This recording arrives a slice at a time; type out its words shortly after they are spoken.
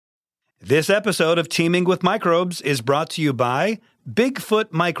This episode of Teaming with Microbes is brought to you by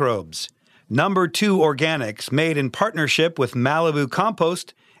Bigfoot Microbes, No. 2 organics made in partnership with Malibu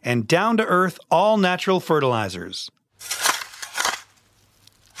Compost and down-to-earth all-natural fertilizers.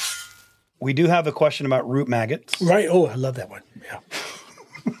 We do have a question about root maggots. Right. Oh, I love that one. Yeah.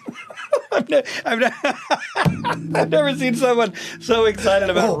 I've never seen someone so excited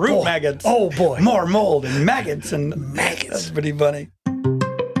about root maggots. Oh, boy. More mold and maggots and maggots. That's pretty funny.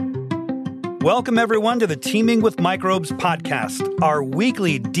 Welcome, everyone, to the Teaming with Microbes podcast, our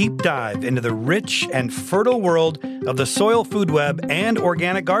weekly deep dive into the rich and fertile world of the soil food web and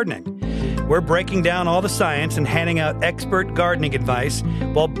organic gardening. We're breaking down all the science and handing out expert gardening advice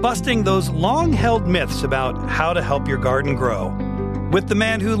while busting those long-held myths about how to help your garden grow. With the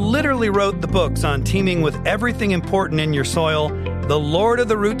man who literally wrote the books on teaming with everything important in your soil, the Lord of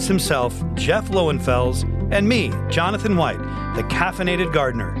the Roots himself, Jeff Lowenfels, and me, Jonathan White, the caffeinated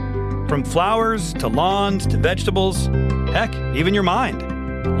gardener. From flowers to lawns to vegetables, heck, even your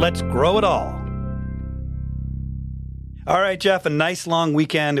mind. Let's grow it all. All right, Jeff, a nice long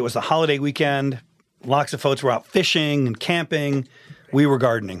weekend. It was a holiday weekend. Lots of folks were out fishing and camping. We were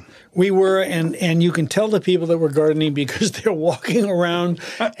gardening. We were, and you can tell the people that were gardening because they're walking around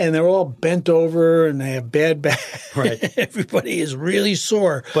and they're all bent over and they have bad back. Right. Everybody is really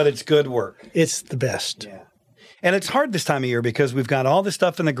sore. But it's good work. It's the best. Yeah. And it's hard this time of year because we've got all this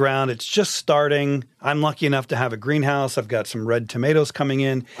stuff in the ground. It's just starting. I'm lucky enough to have a greenhouse. I've got some red tomatoes coming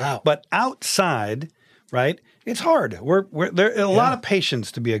in. Wow. But outside, right, it's hard. There's a lot of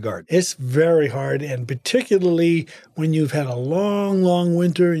patience to be a gardener. It's very hard, and particularly when you've had a long, long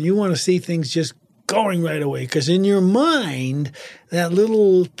winter, you want to see things just going right away. Because in your mind, that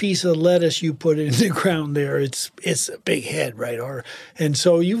little piece of lettuce you put in the ground there, it's a big head, right? And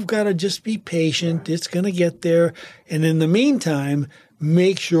so you've got to just be patient. It's going to get there. And in the meantime,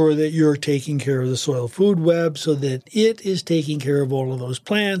 make sure that you're taking care of the soil food web so that it is taking care of all of those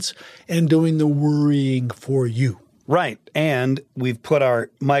plants and doing the worrying for you. Right. And we've put our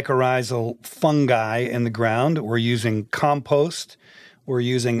mycorrhizal fungi in the ground. We're using compost. We're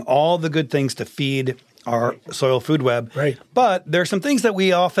using all the good things to feed our soil food web. Right. But there are some things that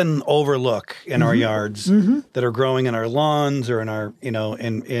we often overlook in our yards that are growing in our lawns or in our,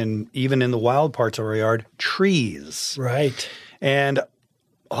 in even in the wild parts of our yard, trees. Right. And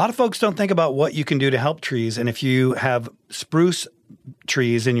a lot of folks don't think about what you can do to help trees. And if you have spruce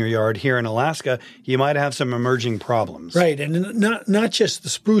trees in your yard here in Alaska, you might have some emerging problems. Right. And not just the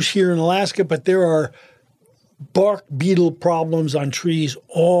spruce here in Alaska, but there are bark beetle problems on trees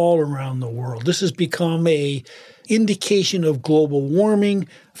all around the world. This has become a indication of global warming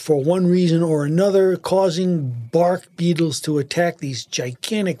for one reason or another, causing bark beetles to attack these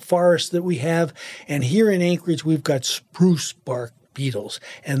gigantic forests that we have. And here in Anchorage, we've got spruce bark beetles,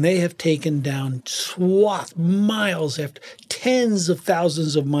 and they have taken down miles after tens of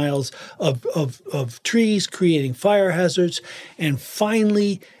thousands of miles of trees, creating fire hazards. And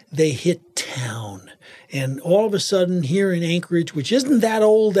finally, they hit town. And all of a sudden, here in Anchorage, which isn't that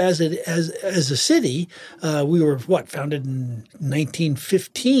old as a city, we were founded in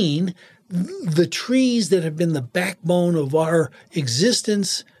 1915. The trees that have been the backbone of our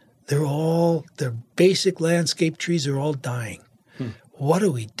existence, they're basic landscape trees are all dying. What do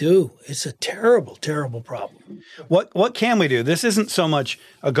we do? It's a terrible, terrible problem. What can we do? This isn't so much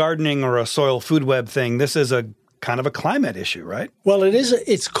a gardening or a soil food web thing. This is a kind of a climate issue, right? Well, it is.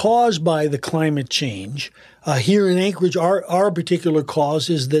 It's caused by the climate change. Here in Anchorage, our particular cause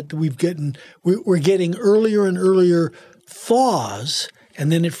is that we're getting earlier and earlier thaws,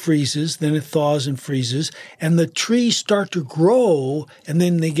 and then it freezes, then it thaws and freezes, and the trees start to grow, and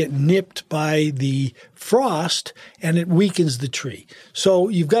then they get nipped by the frost, and it weakens the tree. So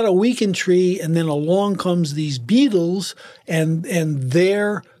you've got a weakened tree, and then along comes these beetles, and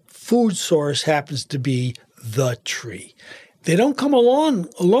their food source happens to be the tree. They don't come along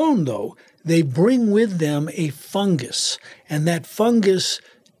alone, though. They bring with them a fungus, and that fungus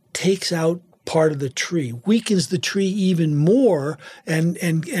takes out part of the tree, weakens the tree even more, and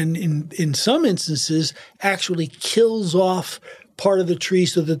in some instances actually kills off part of the tree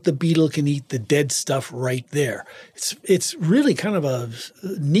so that the beetle can eat the dead stuff right there. It's really kind of a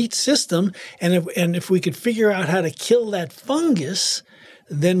neat system, and if we could figure out how to kill that fungus,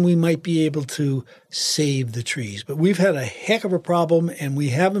 then we might be able to save the trees. But we've had a heck of a problem, and we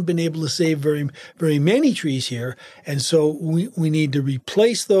haven't been able to save very, very many trees here. And so we need to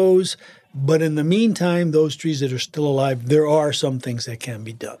replace those. But in the meantime, those trees that are still alive, there are some things that can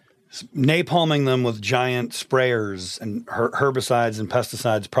be done. napalming them with giant sprayers and herbicides and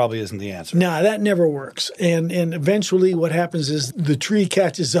pesticides probably isn't the answer. No, that never works. And eventually what happens is the tree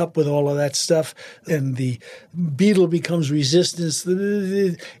catches up with all of that stuff and the beetle becomes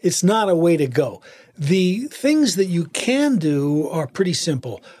resistant. It's not a way to go. The things that you can do are pretty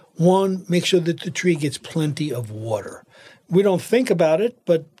simple. One, make sure that the tree gets plenty of water. We don't think about it,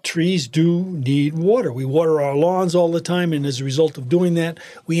 but trees do need water. We water our lawns all the time, and as a result of doing that,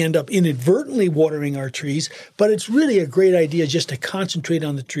 we end up inadvertently watering our trees. But it's really a great idea just to concentrate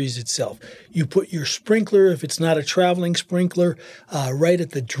on the trees itself. You put your sprinkler, if it's not a traveling sprinkler, right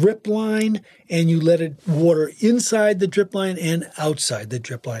at the drip line, and you let it water inside the drip line and outside the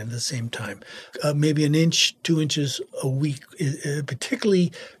drip line at the same time. Maybe 1 inch, 2 inches a week,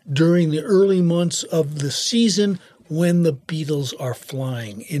 particularly during the early months of the season when the beetles are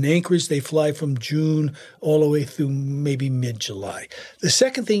flying. In Anchorage, they fly from June all the way through maybe mid-July. The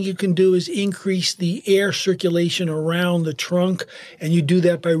second thing you can do is increase the air circulation around the trunk, and you do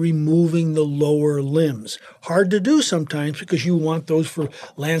that by removing the lower limbs. Hard to do sometimes because you want those for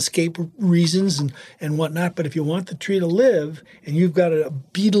landscape reasons and whatnot, but if you want the tree to live and you've got a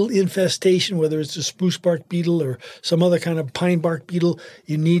beetle infestation, whether it's a spruce bark beetle or some other kind of pine bark beetle,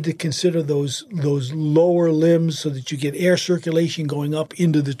 you need to consider those lower limbs so that you get air circulation going up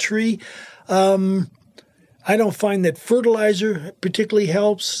into the tree. I don't find that fertilizer particularly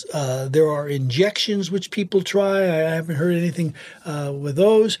helps. There are injections which people try. I haven't heard anything with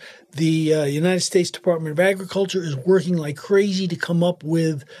those. The United States Department of Agriculture is working like crazy to come up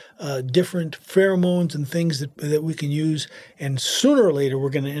with different pheromones and things that we can use. And sooner or later,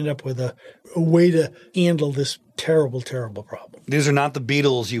 we're going to end up with a way to handle this terrible, terrible problem. These are not the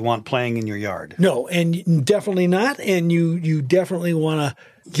beetles you want playing in your yard. No, and definitely not. And you definitely want to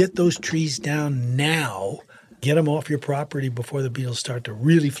get those trees down now. Get them off your property before the beetles start to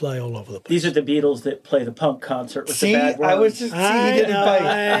really fly all over the place. These are the beetles that play the punk concert with the bad words. He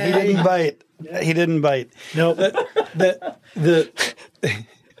didn't bite. He didn't bite. No,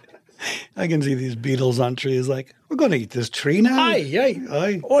 I can see these beetles on trees like, we're going to eat this tree now.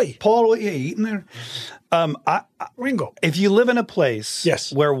 Aye. Oi. Paul, what are you eating there? Ringo. If you live in a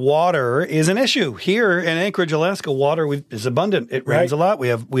place where water is an issue, here in Anchorage, Alaska, water is abundant. It rains a lot. We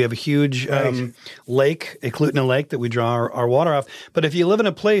have a huge lake, Eklutna Lake, that we draw our water off. But if you live in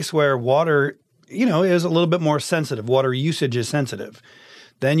a place where water, is a little bit more sensitive, water usage is sensitive,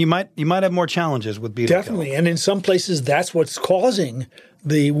 then you might have more challenges with beetle Definitely, kill. and in some places that's what's causing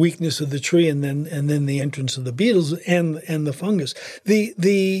the weakness of the tree, and then the entrance of the beetles and the fungus.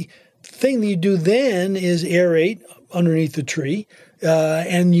 The thing that you do then is aerate underneath the tree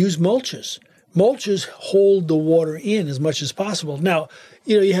and use mulches. Mulches hold the water in as much as possible. Now,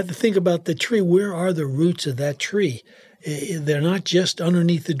 you have to think about the tree. Where are the roots of that tree? They're not just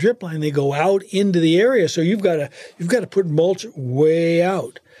underneath the drip line; they go out into the area. So you've got to put mulch way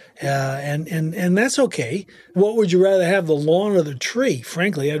out, and that's okay. What would you rather have, the lawn or the tree?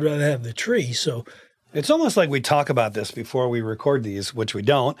 Frankly, I'd rather have the tree. So it's almost like we talk about this before we record these, which we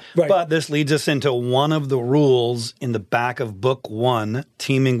don't. Right. But this leads us into one of the rules in the back of Book 1,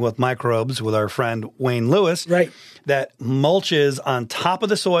 Teaming with Microbes, with our friend Wayne Lewis. Right. That mulches on top of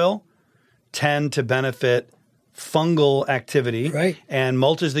the soil tend to benefit fungal activity, right? And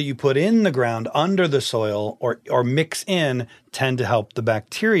mulches that you put in the ground under the soil or mix in tend to help the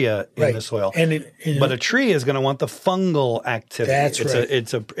bacteria in the soil. But a tree is going to want the fungal activity. That's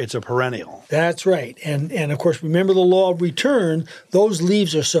right. It's a perennial. That's right. And of course, remember the law of return. Those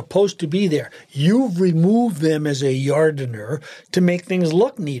leaves are supposed to be there. You've removed them as a gardener to make things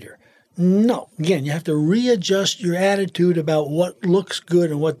look neater. No. Again, you have to readjust your attitude about what looks good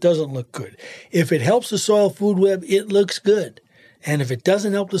and what doesn't look good. If it helps the soil food web, it looks good. And if it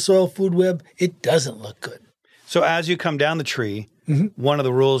doesn't help the soil food web, it doesn't look good. So as you come down the tree, one of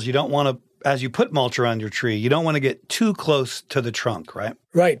the rules, you don't want to, as you put mulch around your tree, you don't want to get too close to the trunk, right?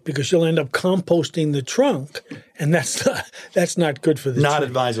 Right, because you'll end up composting the trunk, and that's not good for the tree. Not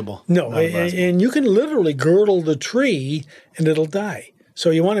advisable. No, and you can literally girdle the tree and it'll die. So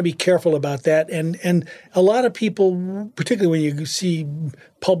you want to be careful about that. And a lot of people, particularly when you see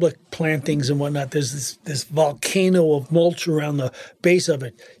public plantings and whatnot, there's this volcano of mulch around the base of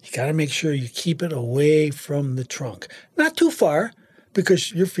it. You got to make sure you keep it away from the trunk. Not too far,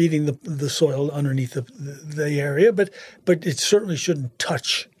 because you're feeding the soil underneath the area, but it certainly shouldn't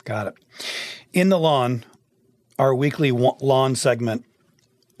touch. Got it. In the lawn, our weekly lawn segment,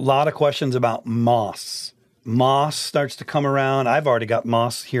 a lot of questions about moss. Moss starts to come around. I've already got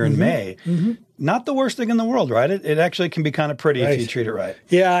moss here in May. Not the worst thing in the world, right? It actually can be kind of pretty if you treat it right.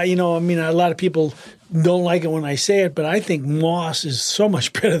 Yeah, a lot of people don't like it when I say it, but I think moss is so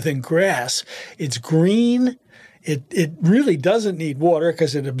much better than grass. It's green. It really doesn't need water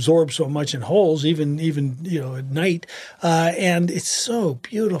because it absorbs so much in holes, even at night. And it's so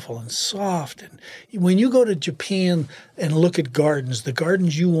beautiful and soft. And when you go to Japan and look at gardens, the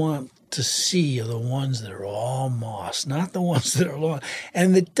gardens you want to see are the ones that are all moss, not the ones that are lawn.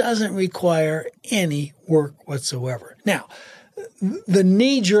 And it doesn't require any work whatsoever. Now, the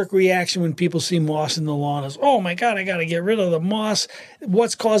knee-jerk reaction when people see moss in the lawn is, oh, my God, I got to get rid of the moss.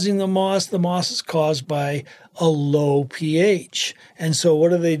 What's causing the moss? The moss is caused by a low pH. And so what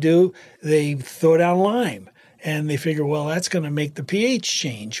do? They throw down lime, and they figure, well, that's going to make the pH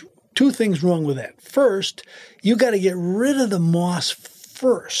change. Two things wrong with that. First, you got to get rid of the moss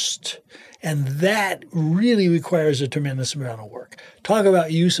first. And that really requires a tremendous amount of work. Talk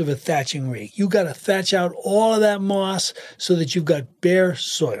about use of a thatching rake. You got to thatch out all of that moss so that you've got bare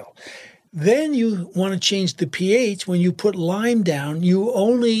soil. Then you want to change the pH. When you put lime down, you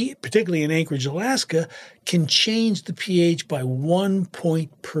only, particularly in Anchorage, Alaska, can change the pH by 1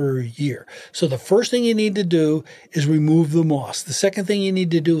 point per year. So the first thing you need to do is remove the moss. The second thing you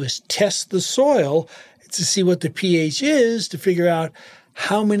need to do is test the soil to see what the pH is to figure out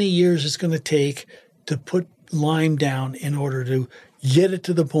how many years it's going to take to put lime down in order to get it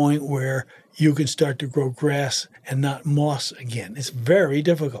to the point where you can start to grow grass and not moss again. It's very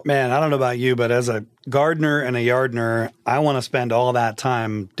difficult. Man, I don't know about you, but as a gardener and a gardener, I want to spend all that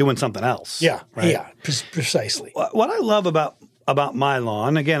time doing something else. Yeah, right? yeah, precisely. What I love about my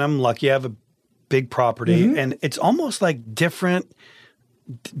lawn, again, I'm lucky. I have a big property, and it's almost like different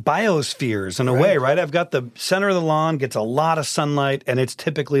biospheres in a way, right? I've got the center of the lawn gets a lot of sunlight, and it's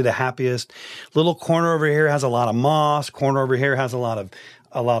typically the happiest. Little corner over here has a lot of moss. Corner over here has a lot of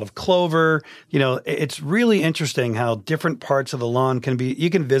clover. It's really interesting how different parts of the lawn can be. You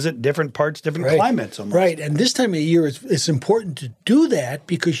can visit different parts, different climates almost. Right. And this time of year, it's important to do that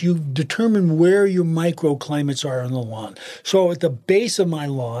because you determine where your microclimates are on the lawn. So at the base of my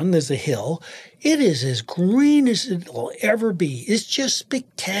lawn, there's a hill. It is as green as it will ever be. It's just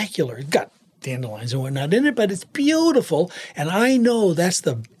spectacular. It's got dandelions and whatnot in it, but it's beautiful. And I know that's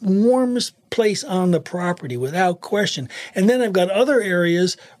the warmest place on the property without question. And then I've got other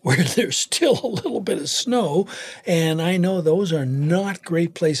areas where there's still a little bit of snow, and I know those are not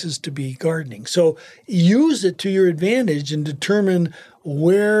great places to be gardening. So use it to your advantage and determine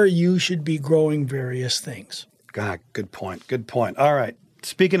where you should be growing various things. God, good point. Good point. All right.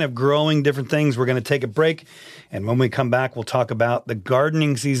 Speaking of growing different things, we're going to take a break. And when we come back, we'll talk about the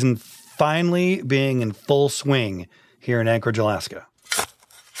gardening season finally being in full swing here in Anchorage, Alaska.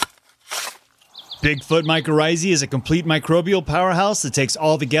 Bigfoot Mycorrhizae is a complete microbial powerhouse that takes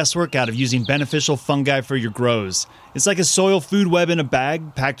all the guesswork out of using beneficial fungi for your grows. It's like a soil food web in a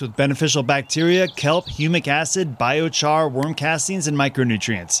bag, packed with beneficial bacteria, kelp, humic acid, biochar, worm castings, and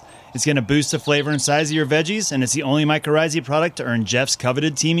micronutrients. It's going to boost the flavor and size of your veggies, and it's the only mycorrhizae product to earn Jeff's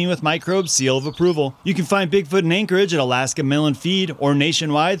coveted Teaming with Microbes seal of approval. You can find Bigfoot in Anchorage at Alaska Mill and Feed or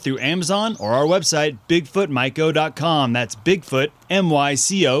nationwide through Amazon or our website, bigfootmyco.com. That's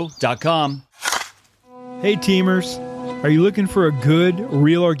bigfootmyco.com. Hey teamers, are you looking for a good,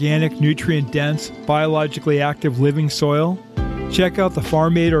 real organic, nutrient-dense, biologically active living soil? Check out the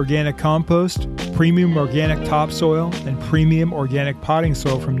farm-made organic compost, premium organic topsoil, and premium organic potting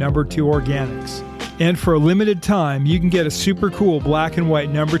soil from No. 2 Organics. And for a limited time, you can get a super cool black and white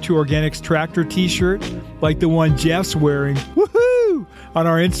No. 2 Organics tractor t-shirt like the one Jeff's wearing, woohoo, on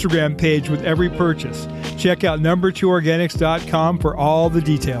our Instagram page with every purchase. Check out No2organics.com for all the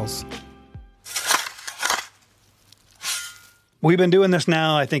details. We've been doing this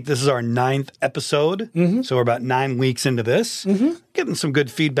now. I think this is our 9th episode. So we're about 9 weeks into this. Getting some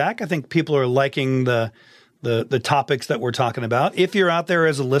good feedback. I think people are liking the topics that we're talking about. If you're out there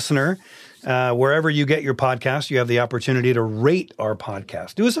as a listener, wherever you get your podcast, you have the opportunity to rate our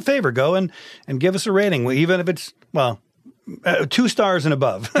podcast. Do us a favor. Go and give us a rating, even if it's, 2 stars and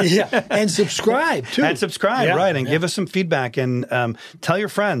above. Yeah, and subscribe, too. And subscribe, right, and give us some feedback. And tell your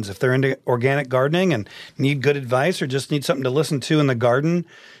friends if they're into organic gardening and need good advice or just need something to listen to in the garden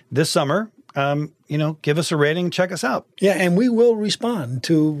this summer. Give us a rating, check us out. Yeah, and we will respond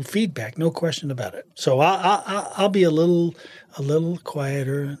to feedback, no question about it. So I'll be a little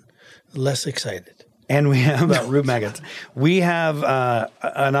quieter and less excited. And we have about root maggots. We have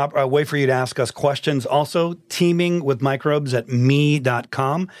a way for you to ask us questions. Also, teamingwithmicrobes at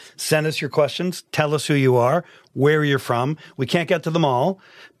me.com. Send us your questions. Tell us who you are, where you're from. We can't get to them all,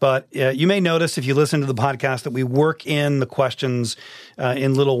 but you may notice if you listen to the podcast that we work in the questions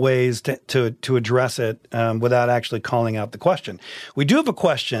in little ways to address it without actually calling out the question. We do have a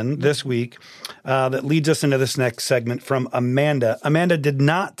question this week that leads us into this next segment from Amanda. Amanda did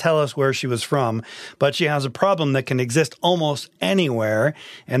not tell us where she was from, but she has a problem that can exist almost anywhere,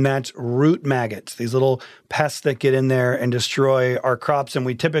 and that's root maggots, these little pests that get in there and destroy our crops, and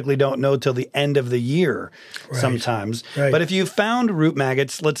we typically don't know till the end of the year sometimes. Right. But if you found root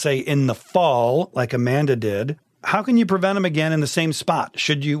maggots, let's say in the fall, like Amanda did, how can you prevent them again in the same spot?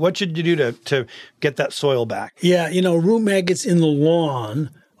 What should you do to get that soil back? Yeah, root maggots in the lawn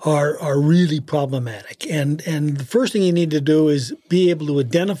are really problematic. And the first thing you need to do is be able to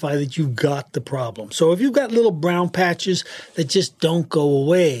identify that you've got the problem. So if you've got little brown patches that just don't go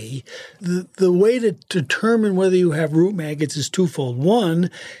away, the way to determine whether you have root maggots is twofold.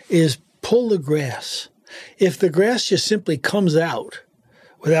 One is pull the grass. If the grass just simply comes out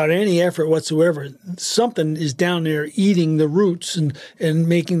without any effort whatsoever, something is down there eating the roots and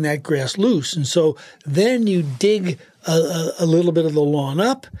making that grass loose. And so then you dig a little bit of the lawn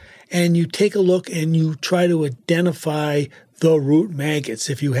up and you take a look and you try to identify the root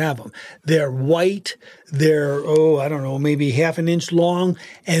maggots if you have them. They're white, they're, maybe half an inch long,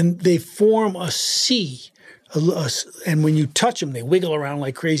 and they form a C. And when you touch them, they wiggle around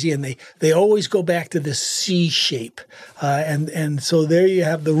like crazy, and they always go back to this C shape. And so there you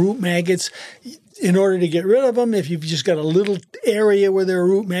have the root maggots. In order to get rid of them, if you've just got a little area where there are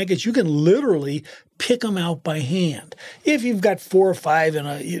root maggots, you can literally pick them out by hand. If you've got 4 or 5 in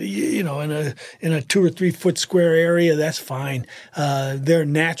a 2 or 3 foot square area, that's fine. They're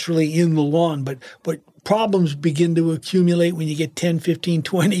naturally in the lawn, but problems begin to accumulate when you get 10, 15,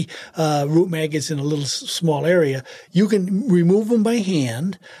 20 root maggots in a little small area. You can remove them by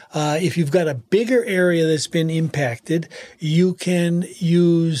hand. If you've got a bigger area that's been impacted, you can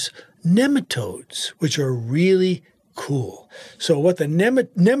use nematodes, which are really cool. So what the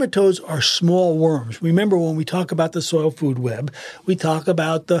nematodes are small worms. Remember when we talk about the soil food web, we talk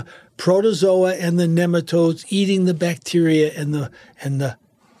about the protozoa and the nematodes eating the bacteria and the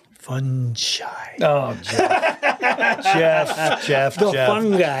fungi. Oh, Jeff. The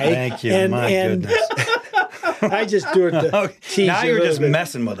fungi. Thank you. My goodness. I just do it to tease now you're just bit.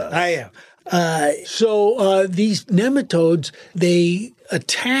 messing with us. I am. So these nematodes, they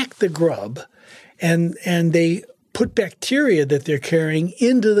attack the grub and they put bacteria that they're carrying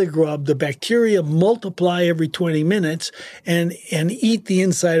into the grub. The bacteria multiply every 20 minutes and eat the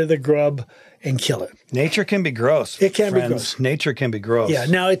inside of the grub and kill it. Nature can be gross. It can be gross. Nature can be gross. Yeah.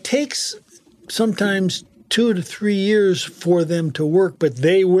 Now, it takes sometimes 2 to 3 years for them to work, but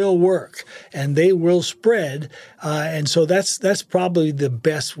they will work and they will spread. And so that's probably the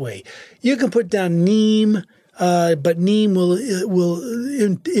best way. You can put down neem, but neem will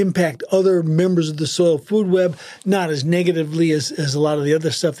impact other members of the soil food web, not as negatively as a lot of the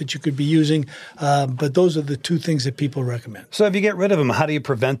other stuff that you could be using. But those are the 2 things that people recommend. So if you get rid of them, how do you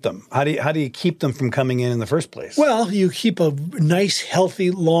prevent them? How do you keep them from coming in the first place? Well, you keep a nice,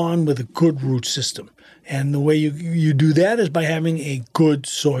 healthy lawn with a good root system. And the way you do that is by having a good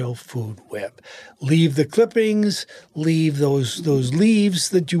soil food web. Leave the clippings, leave those leaves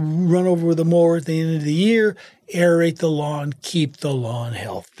that you run over with a mower at the end of the year, aerate the lawn, keep the lawn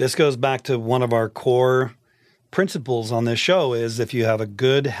healthy. This goes back to one of our core principles on this show is if you have a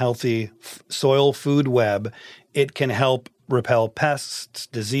good, healthy soil food web, it can help repel pests,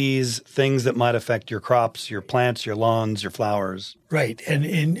 disease, things that might affect your crops, your plants, your lawns, your flowers. Right.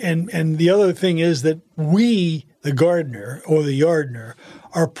 And the other thing is that we, the gardener or the yardner,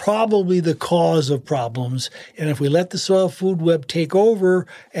 are probably the cause of problems. And if we let the soil food web take over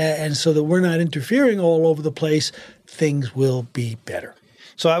and so that we're not interfering all over the place, things will be better.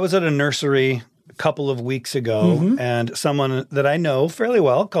 So I was at a nursery a couple of weeks ago, and someone that I know fairly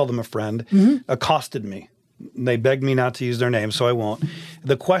well, called him a friend, accosted me. They begged me not to use their name, so I won't.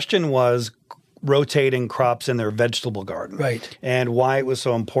 The question was rotating crops in their vegetable garden. Right. And why it was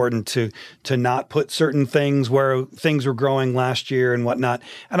so important to not put certain things where things were growing last year and whatnot.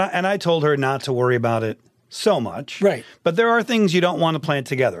 And I told her not to worry about it so much. Right. But there are things you don't want to plant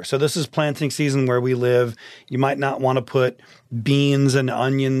together. So this is planting season where we live. You might not want to put beans and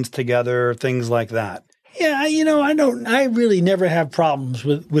onions together, things like that. Yeah, I really never have problems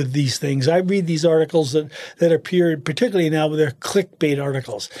with these things. I read these articles that appear, particularly now with their clickbait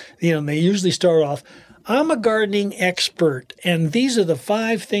articles. They usually start off, I'm a gardening expert, and these are the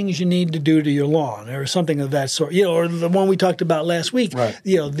 5 things you need to do to your lawn, or something of that sort. Or the one we talked about last week. Right.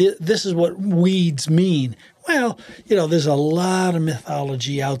 This is what weeds mean. Well, there's a lot of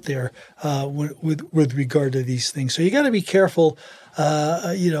mythology out there with regard to these things. So you got to be careful,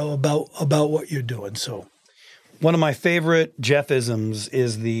 about what you're doing. So, one of my favorite Jeff-isms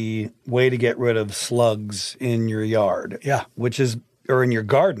is the way to get rid of slugs in your yard. Yeah, or in your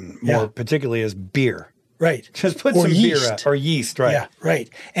garden, more particularly, is beer. Right. Just put some beer out, or yeast, right? Yeah, right.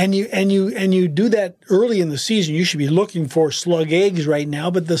 And you do that early in the season. You should be looking for slug eggs right now,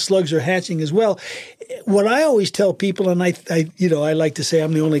 but the slugs are hatching as well. What I always tell people, and I like to say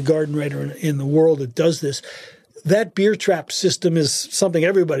I'm the only garden writer in the world that does this. That beer trap system is something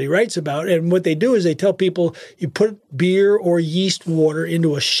everybody writes about. And what they do is they tell people you put beer or yeast water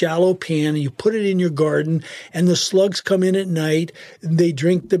into a shallow pan and you put it in your garden and the slugs come in at night and they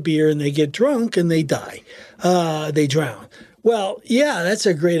drink the beer and they get drunk and they die. They drown. Well, yeah, that's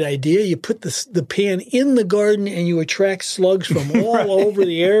a great idea. You put the pan in the garden and you attract slugs from all over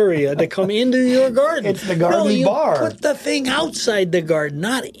the area to come into your garden. It's the garden bar. Put the thing outside the garden,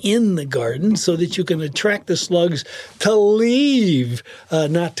 not in the garden, so that you can attract the slugs to leave,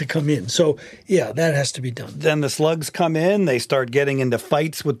 not to come in. So, yeah, that has to be done. Then the slugs come in. They start getting into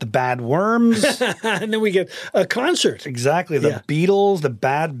fights with the bad worms. And then we get a concert. Exactly. The beetles, the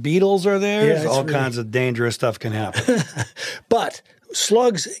bad beetles are there. Yeah, all kinds of dangerous stuff can happen. But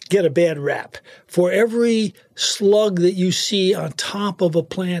slugs get a bad rap. For every slug that you see on top of a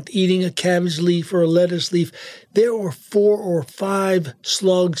plant eating a cabbage leaf or a lettuce leaf, there are 4 or 5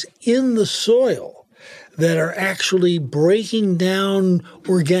 slugs in the soil that are actually breaking down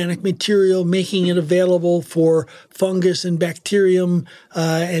organic material, making it available for fungus and bacterium.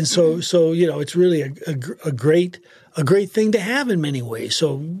 And so it's really a great thing to have in many ways.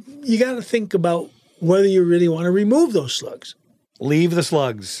 So you got to think about whether you really want to remove those slugs. Leave the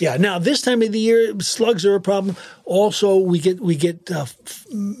slugs. Yeah. Now, this time of the year, slugs are a problem. Also, we get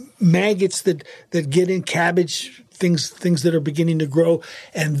maggots that get in cabbage, things that are beginning to grow.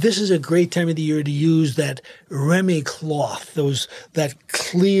 And this is a great time of the year to use that Remy cloth, that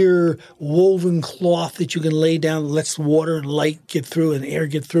clear woven cloth that you can lay down, lets water and light get through and air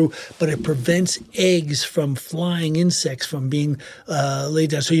get through, but it prevents eggs from flying insects from being laid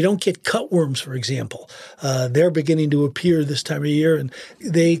down. So you don't get cutworms, for example. They're beginning to appear this time of year, and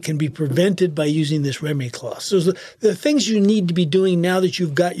they can be prevented by using this Remy cloth. So the things you need to be doing now that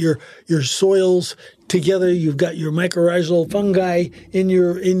you've got your soils together, you've got your mycorrhizal fungi in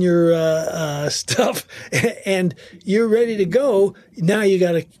your stuff, and you're ready to go. Now you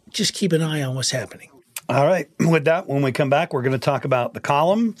got to just keep an eye on what's happening. All right. With that, when we come back, we're going to talk about the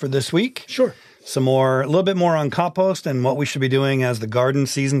column for this week. Sure. A little bit more on compost and what we should be doing as the garden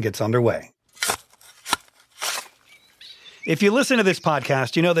season gets underway. If you listen to this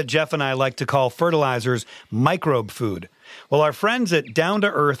podcast, you know that Jeff and I like to call fertilizers microbe food. Well, our friends at Down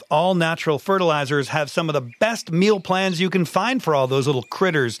to Earth All Natural Fertilizers have some of the best meal plans you can find for all those little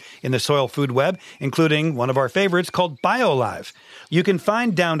critters in the soil food web, including one of our favorites called BioLive. You can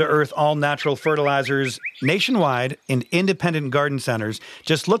find Down to Earth All Natural Fertilizers nationwide in independent garden centers.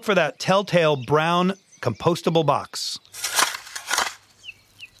 Just look for that telltale brown compostable box.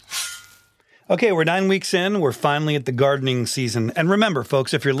 Okay, we're 9 weeks in. We're finally at the gardening season. And remember,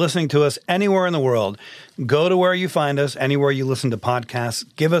 folks, if you're listening to us anywhere in the world, go to where you find us, anywhere you listen to podcasts.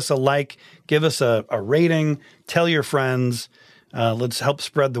 Give us a like, give us a rating, tell your friends. Let's help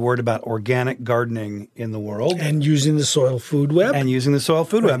spread the word about organic gardening in the world. And using the soil food web. And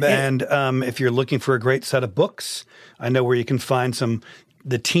if you're looking for a great set of books, I know where you can find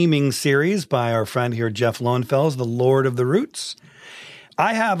the Teaming series by our friend here, Jeff Lowenfels, The Lord of the Roots.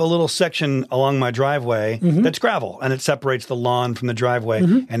 I have a little section along my driveway that's gravel, and it separates the lawn from the driveway.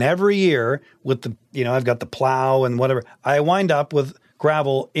 And every year with I've got the plow and whatever, I wind up with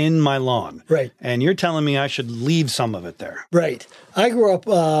gravel in my lawn. Right. And you're telling me I should leave some of it there. Right. I grew up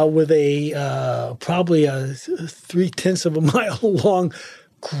with probably a 0.3 of a mile long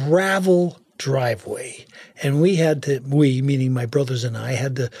gravel driveway. And we, meaning my brothers and I,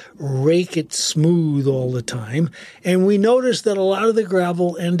 had to rake it smooth all the time. And we noticed that a lot of the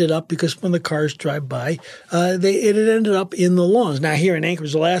gravel ended up, because when the cars drive by, it had ended up in the lawns. Now, here in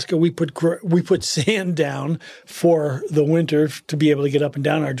Anchorage, Alaska, we put sand down for the winter to be able to get up and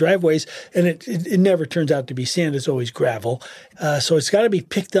down our driveways. And it never turns out to be sand. It's always gravel. So it's got to be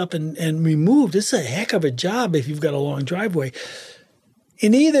picked up and removed. It's a heck of a job if you've got a long driveway.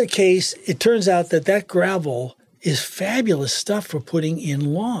 In either case, it turns out that gravel is fabulous stuff for putting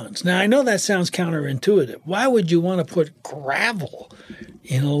in lawns. Now, I know that sounds counterintuitive. Why would you want to put gravel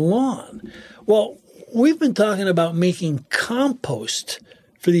in a lawn? Well, we've been talking about making compost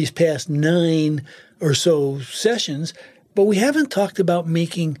for these past 9 or so sessions, but we haven't talked about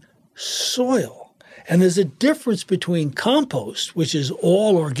making soil. And there's a difference between compost, which is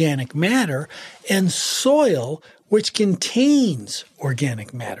all organic matter, and soil, which contains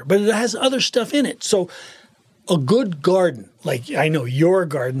organic matter, but it has other stuff in it. So a good garden, like I know your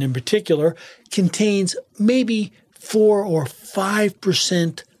garden in particular, contains maybe 4 or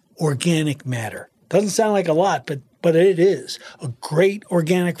 5% organic matter. Doesn't sound like a lot, but it is. A great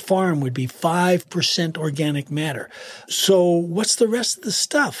organic farm would be 5% organic matter. So what's the rest of the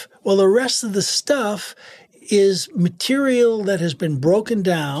stuff? Well, the rest of the stuff is material that has been broken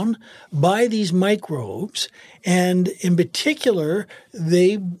down by these microbes, and in particular,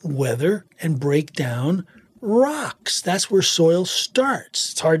 they weather and break down rocks. That's where soil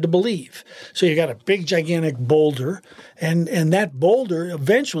starts. It's hard to believe. So you got a big, gigantic boulder, and that boulder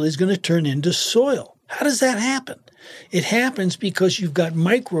eventually is going to turn into soil. How does that happen? It happens because you've got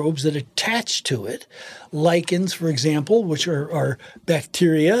microbes that attach to it, lichens, for example, which are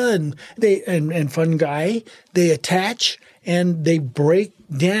bacteria and fungi. They attach and they break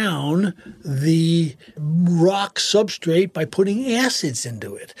down the rock substrate by putting acids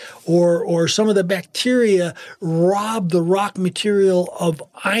into it. Or some of the bacteria rob the rock material of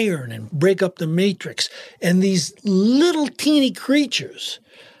iron and break up the matrix. And these little teeny creatures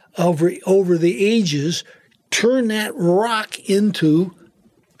over the ages turn that rock into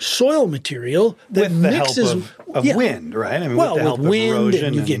soil material that with the mixes help of wind, right? I mean, well, with the help with wind, of erosion,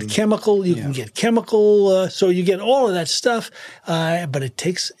 and you get chemical. You can get chemical. So you get all of that stuff, but it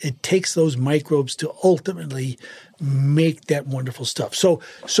takes those microbes to ultimately make that wonderful stuff.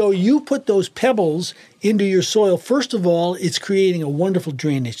 So you put those pebbles into your soil. First of all, it's creating a wonderful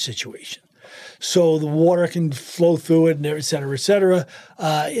drainage situation. So the water can flow through it, and et cetera, et cetera.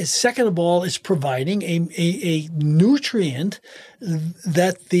 Second of all, it's providing a nutrient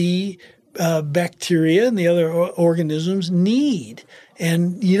that the bacteria and the other organisms need.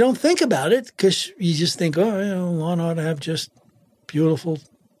 And you don't think about it because you just think, lawn ought to have just beautiful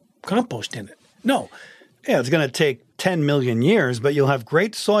compost in it. No. Yeah, it's going to take 10 million years, but you'll have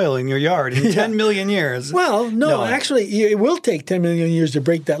great soil in your yard in 10 million years. Well, no, actually, it will take 10 million years to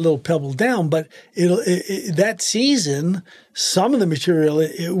break that little pebble down, but that season, some of the material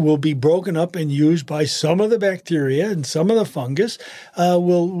it will be broken up and used by some of the bacteria, and some of the fungus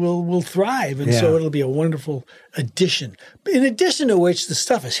will thrive, and so it'll be a wonderful addition. In addition to which, the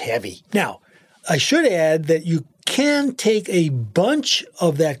stuff is heavy. Now, I should add that you can take a bunch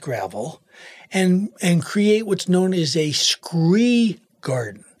of that gravel and create what's known as a scree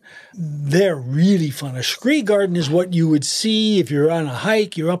garden. They're really fun. A scree garden is what you would see if you're on a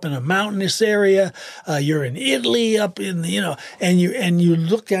hike, you're up in a mountainous area, you're in Italy, up in and you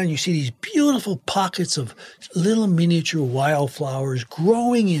look down, you see these beautiful pockets of little miniature wildflowers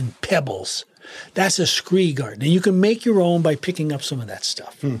growing in pebbles. That's a scree garden, and you can make your own by picking up some of that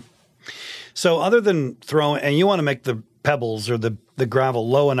stuff. So other than throwing, and you want to make the pebbles or the gravel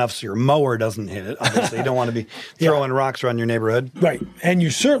low enough so your mower doesn't hit it. Obviously, you don't want to be throwing rocks around your neighborhood. Right. And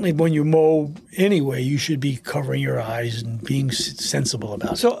you certainly, when you mow anyway, you should be covering your eyes and being sensible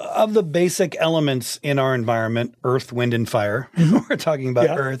about it. So of the basic elements in our environment, earth, wind, and fire, we're talking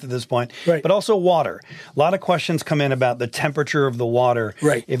about earth at this point, but also water. A lot of questions come in about the temperature of the water.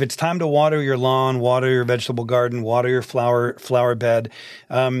 Right. If it's time to water your lawn, water your vegetable garden, water your flower bed,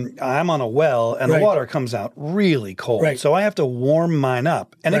 I'm on a well and the water comes out really cold. Right. So I have to warm mine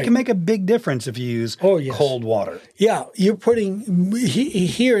up. And it can make a big difference if you use cold water. Yeah. You're putting,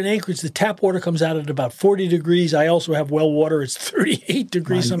 here in Anchorage, the tap water comes out at about 40 degrees. I also have well water. It's 38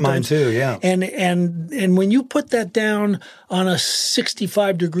 degrees sometimes. Mine too, yeah. And when you put that down on a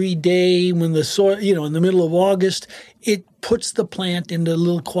 65-degree day when the soil, in the middle of August, it puts the plant into a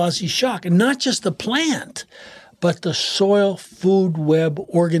little quasi-shock. And not just the plant, but the soil food web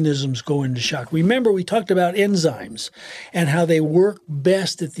organisms go into shock. Remember, we talked about enzymes and how they work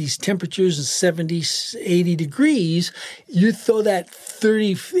best at these temperatures of 70, 80 degrees. You throw that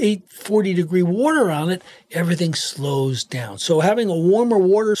 38, 40-degree water on it, everything slows down. So having a warmer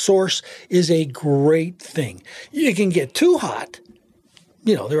water source is a great thing. You can get too hot.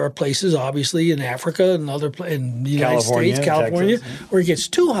 There are places, obviously, in Africa and in the United States, California, Texas, where it gets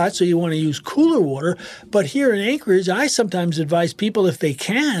too hot, so you want to use cooler water. But here in Anchorage, I sometimes advise people, if they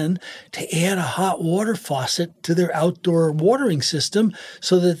can, to add a hot water faucet to their outdoor watering system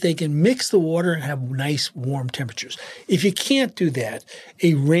so that they can mix the water and have nice, warm temperatures. If you can't do that,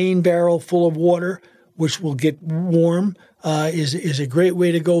 a rain barrel full of water, which will get warm, is a great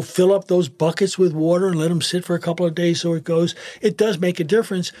way to go. Fill up those buckets with water and let them sit for a couple of days so it goes. It does make a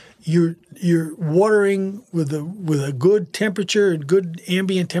difference. You're watering with a good temperature and good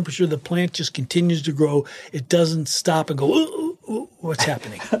ambient temperature. The plant just continues to grow. It doesn't stop and go, what's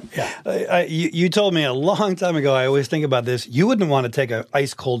happening? Yeah. You told me a long time ago, I always think about this, you wouldn't want to take an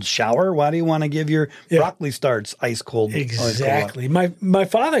ice cold shower. Why do you want to give your broccoli starts ice cold? Exactly. My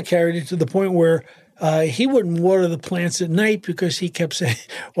father carried it to the point where he wouldn't water the plants at night because he kept saying,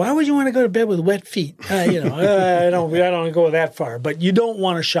 "Why would you want to go to bed with wet feet?" I don't go that far, but you don't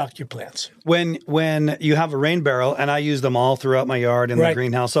want to shock your plants. When you have a rain barrel, and I use them all throughout my yard and the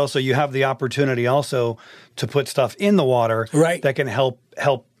greenhouse, also you have the opportunity also to put stuff in the water that can help.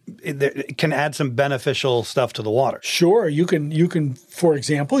 It can add some beneficial stuff to the water. Sure, you can. For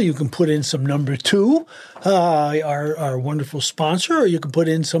example, you can put in some number 2, our wonderful sponsor, or you can put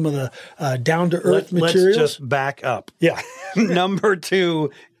in some of the down to earth materials. Let's just back up. Yeah, number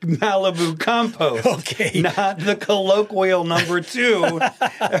 2, Malibu compost. Okay, not the colloquial number 2.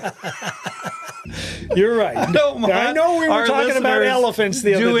 You're right. I know we were talking about elephants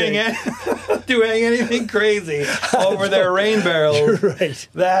the other day. Doing anything crazy over their rain barrels. Right.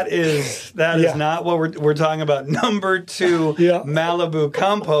 That is not what we're talking about. Number 2, Malibu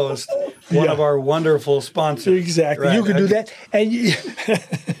compost, one of our wonderful sponsors. Exactly. Right. You can do that. And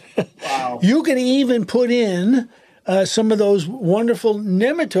you can even put in some of those wonderful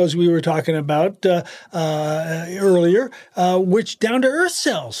nematodes we were talking about earlier, which down to earth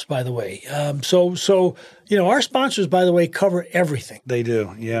cells, by the way. So our sponsors, by the way, cover everything. They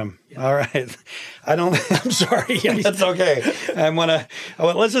do. Yeah. All right. I'm sorry. That's okay.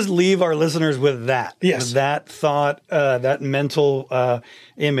 Let's just leave our listeners with that. Yes. With that thought, that mental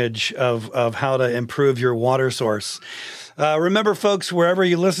image of how to improve your water source. Remember, folks, wherever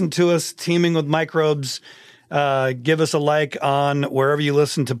you listen to us, Teaming with Microbes, give us a like on wherever you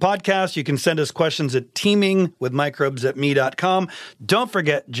listen to podcasts. You can send us questions at teamingwithmicrobes@me.com. Don't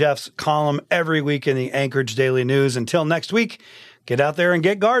forget Jeff's column every week in the Anchorage Daily News. Until next week, get out there and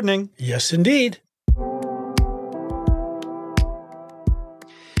get gardening. Yes, indeed.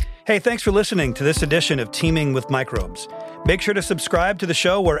 Hey, thanks for listening to this edition of Teaming with Microbes. Make sure to subscribe to the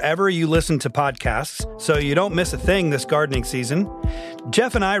show wherever you listen to podcasts so you don't miss a thing this gardening season.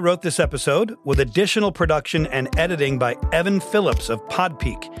 Jeff and I wrote this episode with additional production and editing by Evan Phillips of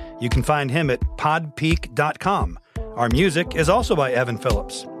Podpeak. You can find him at podpeak.com. Our music is also by Evan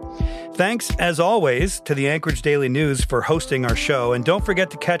Phillips. Thanks, as always, to the Anchorage Daily News for hosting our show, and don't forget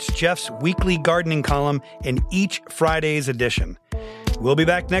to catch Jeff's weekly gardening column in each Friday's edition. We'll be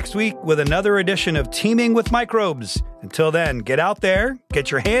back next week with another edition of Teaming with Microbes. Until then, get out there, get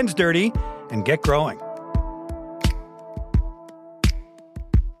your hands dirty, and get growing.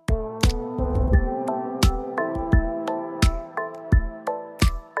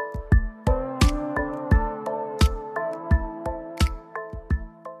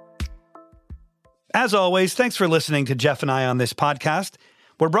 As always, thanks for listening to Jeff and I on this podcast.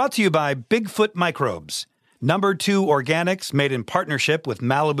 We're brought to you by Bigfoot Microbes, number 2 organics made in partnership with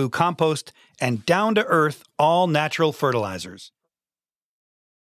Malibu Compost and down-to-earth all-natural fertilizers.